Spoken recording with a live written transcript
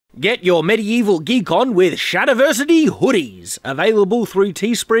Get your medieval geek on with Shadiversity hoodies, available through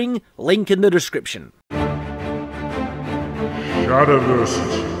Teespring, link in the description.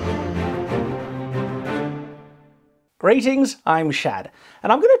 Shadiversity. Greetings, I'm Shad,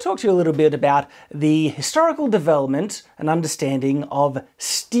 and I'm going to talk to you a little bit about the historical development and understanding of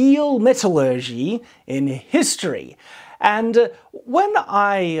steel metallurgy in history. And when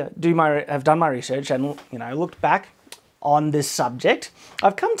I have done my research and looked back on this subject,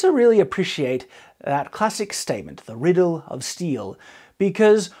 I've come to really appreciate that classic statement, the riddle of steel,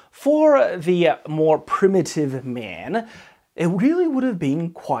 because for the more primitive man, it really would have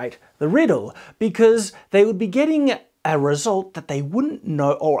been quite the riddle, because they would be getting a result that they wouldn't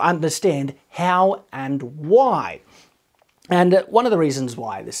know or understand how and why. And one of the reasons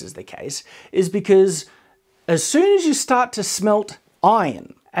why this is the case is because as soon as you start to smelt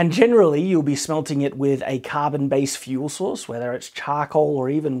iron, and generally you'll be smelting it with a carbon-based fuel source, whether it's charcoal or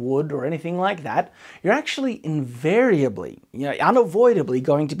even wood or anything like that, you're actually invariably, unavoidably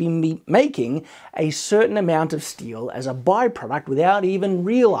going to be making a certain amount of steel as a byproduct without even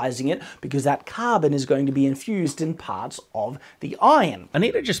realizing it, because that carbon is going to be infused in parts of the iron. I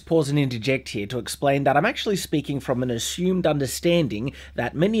need to just pause and interject here to explain that I'm actually speaking from an assumed understanding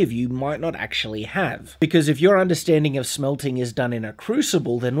that many of you might not actually have. Because if your understanding of smelting is done in a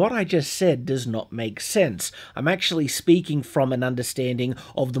crucible, then what I just said does not make sense. I'm actually speaking from an understanding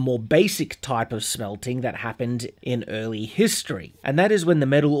of the more basic type of smelting that happened in early history. And that is when the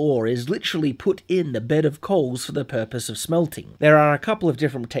metal ore is literally put in the bed of coals for the purpose of smelting. There are a couple of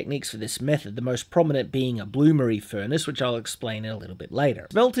different techniques for this method, the most prominent being a bloomery furnace, which I'll explain in a little bit later.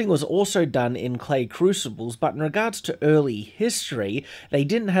 Smelting was also done in clay crucibles, but in regards to early history, they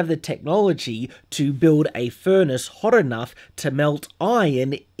didn't have the technology to build a furnace hot enough to melt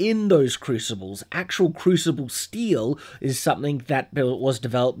iron in those crucibles. Actual crucible steel is something that was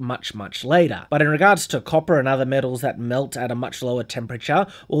developed much later. But in regards to copper and other metals that melt at a much lower temperature,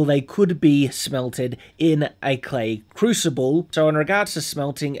 well, they could be smelted in a clay crucible. So in regards to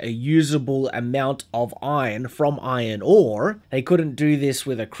smelting a usable amount of iron from iron ore, they couldn't do this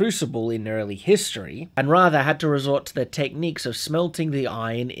with a crucible in early history, and rather had to resort to the techniques of smelting the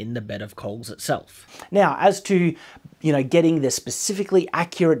iron in the bed of coals itself. Now, as to getting the specifically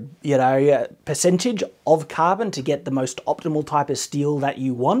accurate, percentage of carbon to get the most optimal type of steel that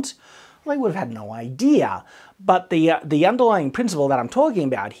you want, well, they would have had no idea. But the underlying principle that I'm talking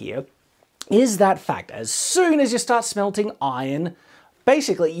about here is that fact. As soon as you start smelting iron,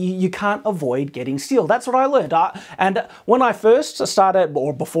 basically, you can't avoid getting steel. That's what I learned. And when I first started,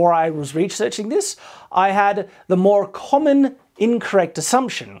 or before I was researching this, I had the more common incorrect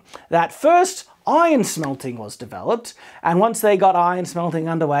assumption that first iron smelting was developed, and once they got iron smelting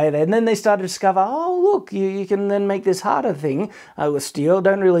underway, then they started to discover, oh look, you can then make this harder thing with steel,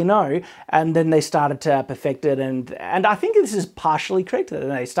 don't really know, and then they started to perfect it, and I think this is partially correct.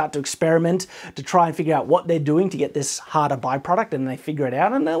 They start to experiment to try and figure out what they're doing to get this harder byproduct, and they figure it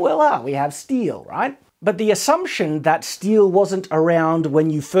out, and then, well, we have steel, right? But the assumption that steel wasn't around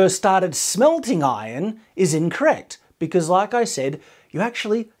when you first started smelting iron is incorrect, because like I said, you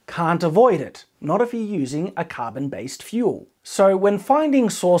actually can't avoid it, not if you're using a carbon-based fuel. So when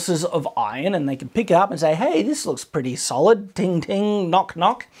finding sources of iron and they can pick it up and say, hey, this looks pretty solid, ting ting, knock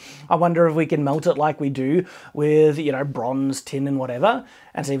knock, I wonder if we can melt it like we do with, bronze, tin and whatever,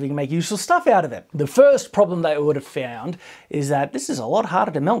 and see if we can make useful stuff out of it. The first problem they would have found is that this is a lot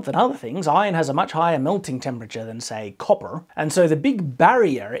harder to melt than other things. Iron has a much higher melting temperature than, say, copper. And so the big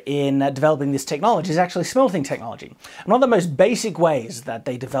barrier in developing this technology is actually smelting technology. And one of the most basic ways that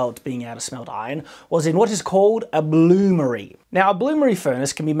they developed being able to smelt iron was in what is called a bloomery. Now, a bloomery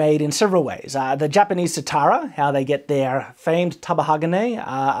furnace can be made in several ways. The Japanese Satara, how they get their famed tamahagane,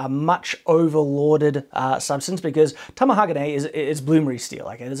 a much overlauded substance, because tamahagane is bloomery steel.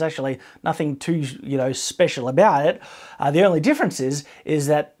 Okay, there's actually nothing too special about it. The only difference is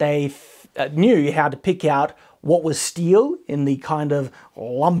that they knew how to pick out what was steel in the kind of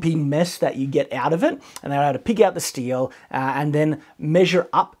lumpy mess that you get out of it, and they were able to pick out the steel and then measure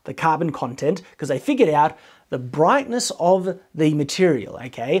up the carbon content, because they figured out the brightness of the material,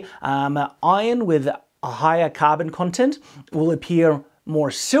 okay? Iron with a higher carbon content will appear more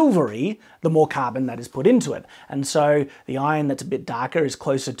silvery the more carbon that is put into it. And so the iron that's a bit darker is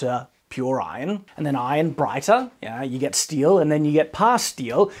closer to pure iron, and then iron brighter, you get steel, and then you get past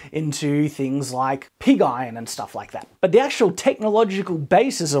steel into things like pig iron and stuff like that. But the actual technological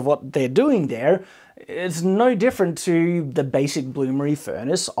basis of what they're doing there it's no different to the basic bloomery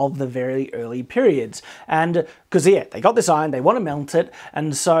furnace of the very early periods. And because, yeah, they got this iron, they want to melt it,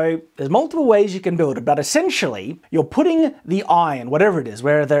 and so there's multiple ways you can build it, but essentially you're putting the iron, whatever it is,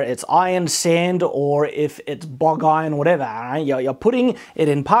 whether it's iron, sand, or if it's bog iron, whatever, right? You're putting it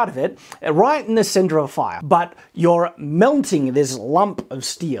in part of it right in the center of a fire, but you're melting this lump of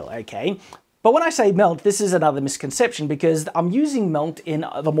steel, okay? But when I say melt, this is another misconception because I'm using melt in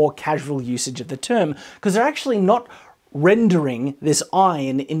the more casual usage of the term because they're actually not rendering this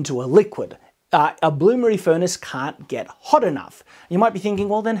iron into a liquid. A bloomery furnace can't get hot enough. You might be thinking,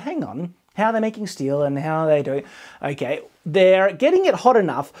 well then hang on, how are they making steel and how are they doing? Okay, they're getting it hot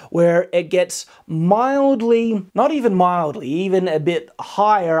enough where it gets mildly, not even mildly, even a bit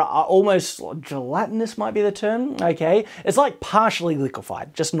higher, almost gelatinous might be the term, okay? It's like partially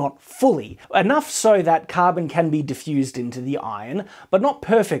liquefied, just not fully. Enough so that carbon can be diffused into the iron, but not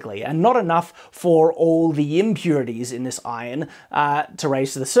perfectly, and not enough for all the impurities in this iron to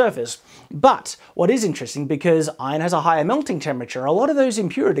raise to the surface. But what is interesting, because iron has a higher melting temperature, a lot of those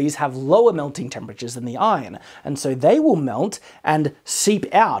impurities have lower melting temperatures than the iron, and so they will melt and seep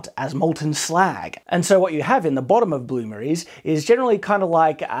out as molten slag. And so what you have in the bottom of bloomeries is generally kind of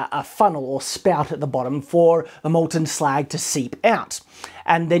like a funnel or spout at the bottom for the molten slag to seep out.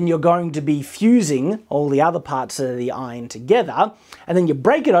 And then you're going to be fusing all the other parts of the iron together, and then you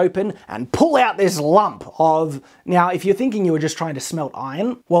break it open and pull out this lump of... Now, if you're thinking you were just trying to smelt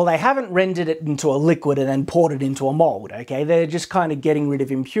iron, well, they haven't rendered it into a liquid and then poured it into a mold, okay? They're just kind of getting rid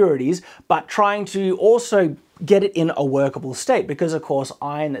of impurities, but trying to also get it in a workable state, because of course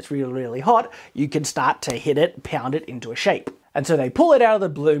iron that's really, really hot, you can start to hit it, pound it into a shape. And so they pull it out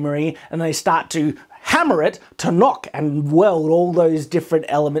of the bloomery and they start to hammer it to knock and weld all those different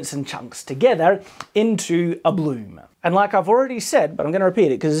elements and chunks together into a bloom. And like I've already said, but I'm going to repeat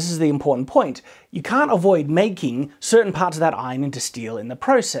it because this is the important point, you can't avoid making certain parts of that iron into steel in the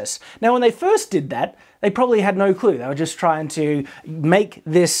process. Now, when they first did that, they probably had no clue. They were just trying to make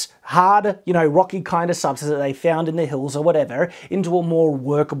this hard, you know, rocky kind of substance that they found in the hills or whatever into a more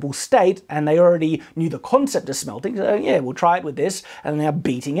workable state, and they already knew the concept of smelting, so yeah, we'll try it with this, and they're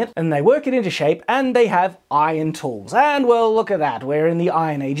beating it, and they work it into shape, and they have iron tools. And well, look at that, we're in the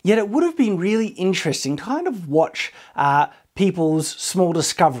Iron Age. Yet it would have been really interesting to kind of watch people's small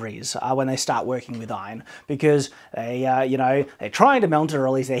discoveries when they start working with iron, because they, you know, they're trying to melt it, or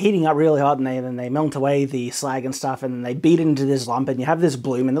at least they're heating up really hot, and then they melt away the slag and stuff, and they beat it into this lump, and you have this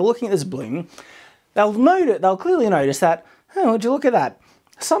bloom, and they're looking at this bloom. They'll clearly notice that, oh, would you look at that?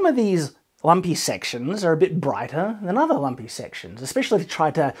 Some of these lumpy sections are a bit brighter than other lumpy sections, especially if you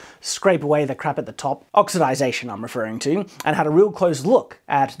try to scrape away the crap at the top. Oxidization I'm referring to, and had a real close look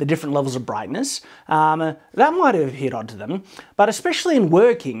at the different levels of brightness. That might have appeared odd to them, but especially in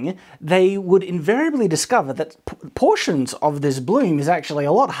working, they would invariably discover that portions of this bloom is actually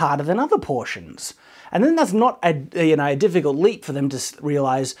a lot harder than other portions. And then that's not a difficult leap for them to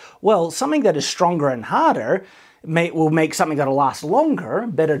realize, well, something that is stronger and harder will make something that'll last longer,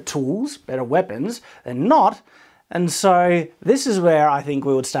 better tools, better weapons, than not. And so this is where I think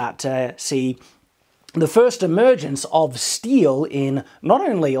we would start to see the first emergence of steel in not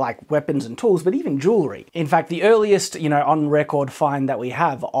only like weapons and tools, but even jewelry. In fact, the earliest, on record find that we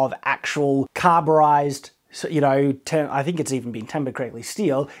have of actual carburized, I think it's even been tempered correctly,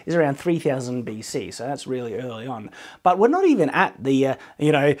 steel, is around 3000 BC, so that's really early on. But we're not even at the,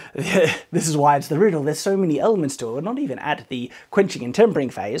 this is why it's the riddle, there's so many elements to it, we're not even at the quenching and tempering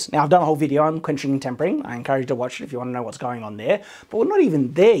phase. Now, I've done a whole video on quenching and tempering, I encourage you to watch it if you want to know what's going on there, but we're not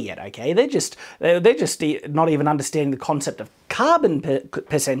even there yet, okay? They're just not even understanding the concept of carbon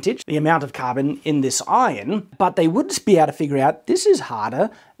percentage, the amount of carbon in this iron, but they would be able to figure out this is harder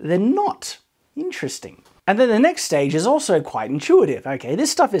than not. Interesting. And then the next stage is also quite intuitive. Okay,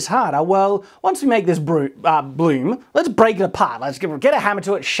 this stuff is harder. Well, once we make this bloom, let's break it apart. Let's get a hammer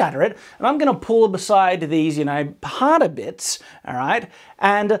to it, shatter it, and I'm going to pull beside these, harder bits, all right?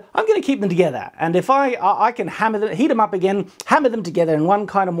 And I'm going to keep them together. And if I can hammer them, heat them up again, hammer them together in one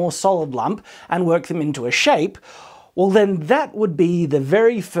kind of more solid lump and work them into a shape, well then that would be the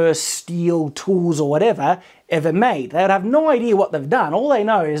very first steel tools or whatever ever made. They would have no idea what they've done. All they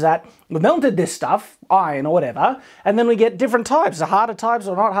know is that we melted this stuff, iron or whatever, and then we get different types, the harder types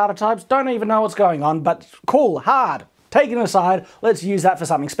or not harder types, don't even know what's going on, but cool, hard. Taken aside, let's use that for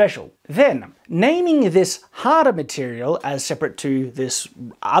something special. Then, naming this harder material as separate to this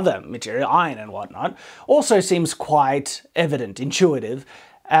other material, iron and whatnot, also seems quite evident, intuitive,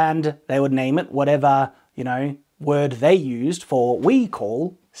 and they would name it whatever, word they used for what we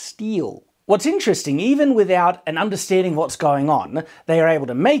call steel. What's interesting, even without an understanding of what's going on, they are able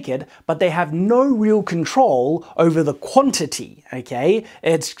to make it, but they have no real control over the quantity, okay?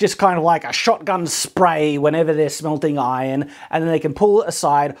 It's just kind of like a shotgun spray whenever they're smelting iron, and then they can pull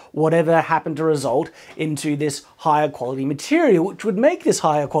aside whatever happened to result into this higher quality material, which would make this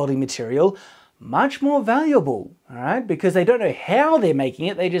higher quality material much more valuable, all right? Because they don't know how they're making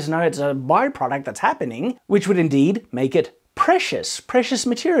it, they just know it's a byproduct that's happening, which would indeed make it precious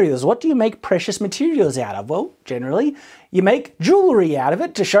materials. What do you make precious materials out of? Well, generally, you make jewelry out of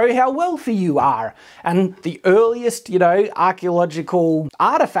it to show how wealthy you are. And the earliest, archaeological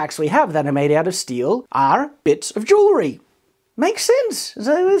artifacts we have that are made out of steel are bits of jewelry. Makes sense.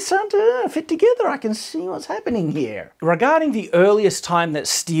 So it's starting to fit together. I can see what's happening here. Regarding the earliest time that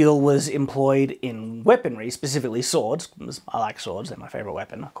steel was employed in weaponry, specifically swords, I like swords, they're my favorite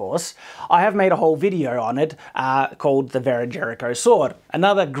weapon, of course, I have made a whole video on it called the Vera Jericho sword.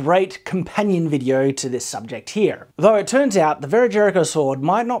 Another great companion video to this subject here. Though it turns out the Vera Jericho sword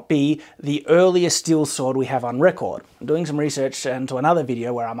might not be the earliest steel sword we have on record. I'm doing some research into another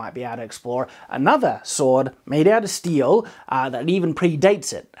video where I might be able to explore another sword made out of steel that even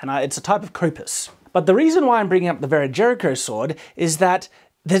predates it, and it's a type of kopis. But the reason why I'm bringing up the Vera Jericho sword is that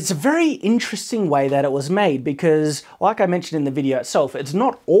there's a very interesting way that it was made because, like I mentioned in the video itself, it's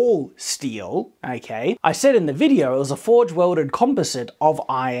not all steel, okay? I said in the video it was a forge-welded composite of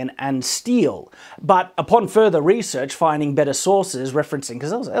iron and steel, but upon further research, finding better sources, referencing,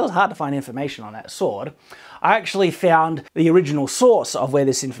 because it was hard to find information on that sword, I actually found the original source of where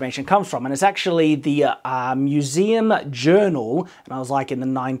this information comes from, and it's actually the Museum Journal, and I was like in the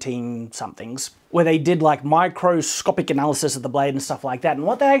 19-somethings, where they did like microscopic analysis of the blade and stuff like that. And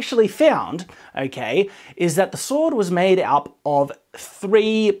what they actually found, okay, is that the sword was made up of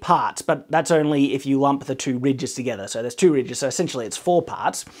 3 parts, but that's only if you lump the 2 ridges together. So there's 2 ridges, so essentially it's 4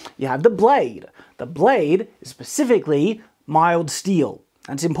 parts. You have the blade. The blade is specifically mild steel.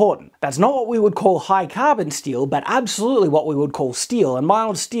 That's important. That's not what we would call high carbon steel, but absolutely what we would call steel. And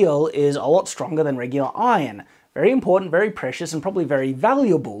mild steel is a lot stronger than regular iron. Very important, very precious, and probably very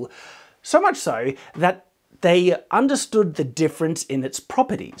valuable. So much so that they understood the difference in its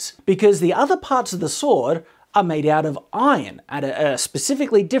properties, because the other parts of the sword are made out of iron, and are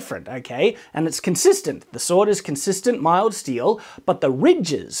specifically different, okay? And it's consistent. The sword is consistent, mild steel, but the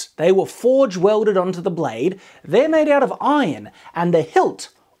ridges, they were forge welded onto the blade. They're made out of iron, and the hilt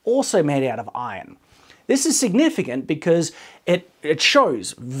also made out of iron. This is significant because it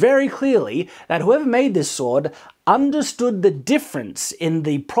shows very clearly that whoever made this sword understood the difference in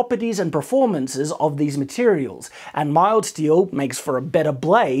the properties and performances of these materials. And mild steel makes for a better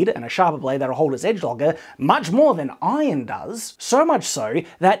blade and a sharper blade that'll hold its edge longer, much more than iron does. So much so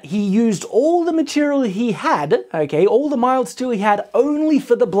that he used all the material he had, okay, all the mild steel he had only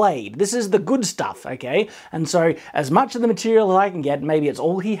for the blade. This is the good stuff, okay? And so as much of the material as I can get, maybe it's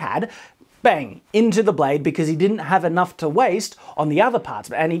all he had, bang, into the blade, because he didn't have enough to waste on the other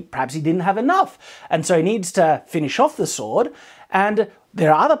parts, and perhaps he didn't have enough. And so he needs to finish off the sword, and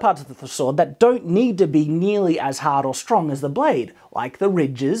there are other parts of the sword that don't need to be nearly as hard or strong as the blade, like the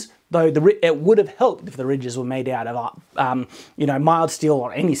ridges, though it would have helped if the ridges were made out of, mild steel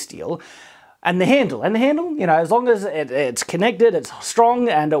or any steel. And the handle, as long as it's connected, it's strong,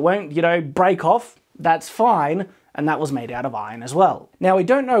 and it won't, break off, that's fine. And that was made out of iron as well. Now, we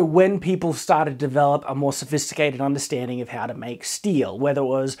don't know when people started to develop a more sophisticated understanding of how to make steel, whether it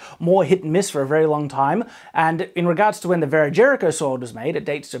was more hit and miss for a very long time. And in regards to when the Vera Jericho sword was made, it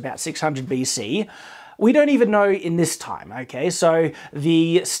dates to about 600 BC. We don't even know in this time, okay? So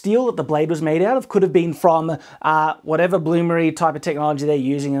the steel that the blade was made out of could have been from whatever bloomery type of technology they're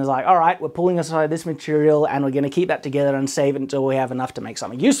using, and it's like, all right, we're pulling aside this material and we're going to keep that together and save it until we have enough to make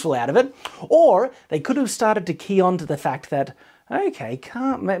something useful out of it. Or they could have started to key on to the fact that, okay,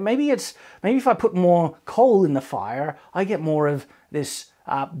 maybe if I put more coal in the fire, I get more of this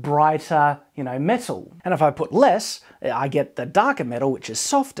brighter, metal. And if I put less, I get the darker metal, which is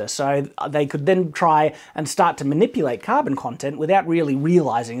softer. So they could then try and start to manipulate carbon content without really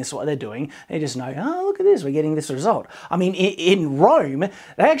realizing this is what they're doing. They just know, oh, look at this, we're getting this result. I mean, in Rome,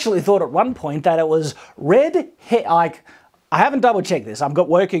 they actually thought at one point that it was red, I haven't double checked this. I'm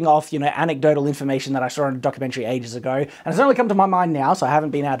working off, anecdotal information that I saw in a documentary ages ago, and it's only come to my mind now, so I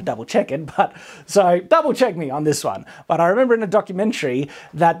haven't been able to double check it, so double check me on this one. But I remember in a documentary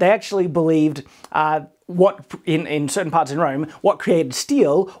that they actually believed in certain parts in Rome, what created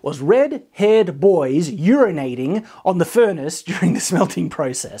steel was red-haired boys urinating on the furnace during the smelting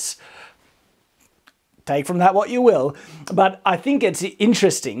process. Take from that what you will, but I think it's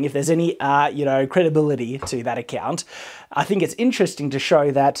interesting, if there's any, credibility to that account, I think it's interesting to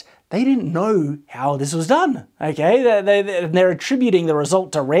show that they didn't know how this was done, okay? They're attributing the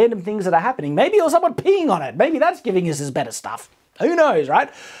result to random things that are happening. Maybe it was someone peeing on it. Maybe that's giving us this better stuff. Who knows, right?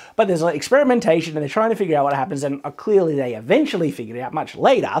 But there's like experimentation and they're trying to figure out what happens, and clearly they eventually figured it out much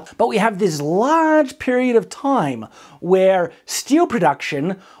later. But we have this large period of time where steel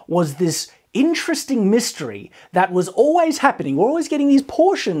production was this interesting mystery that was always happening. We're always getting these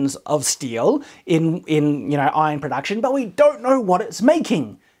portions of steel in iron production, but we don't know what it's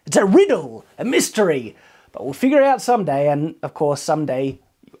making. It's a riddle, a mystery, but we'll figure it out someday. And of course, someday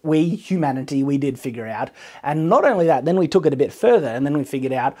humanity, we did figure out. And not only that, then we took it a bit further and then we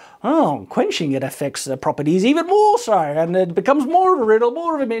figured out, oh, quenching it affects the properties even more so. And it becomes more of a riddle,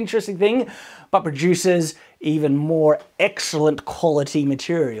 more of an interesting thing, but produces even more excellent quality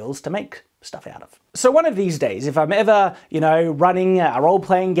materials to make stuff out of. So one of these days, if I'm ever, running a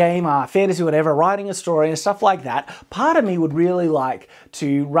role-playing game, fantasy, whatever, writing a story and stuff like that, part of me would really like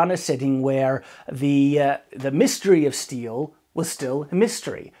to run a setting where the mystery of steel was still a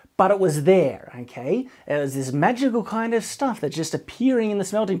mystery, but it was there, okay? It was this magical kind of stuff that's just appearing in the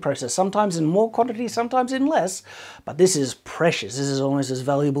smelting process, sometimes in more quantity, sometimes in less, but this is precious. This is almost as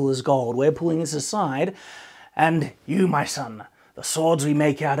valuable as gold. We're pulling this aside, and you, my son, the swords we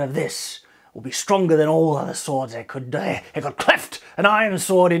make out of this will be stronger than all other swords it could cleft an iron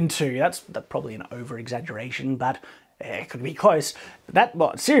sword into. That's probably an over-exaggeration, but it could be close.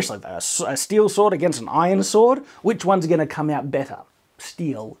 Seriously though, a steel sword against an iron sword, which one's going to come out better?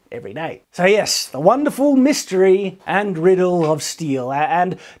 Steel every day. So yes, the wonderful mystery and riddle of steel,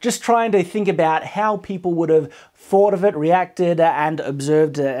 and just trying to think about how people would have thought of it, reacted, and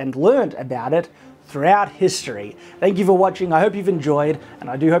observed and learned about it throughout history. Thank you for watching. I hope you've enjoyed, and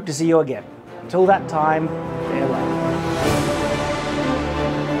I do hope to see you again. Until that time,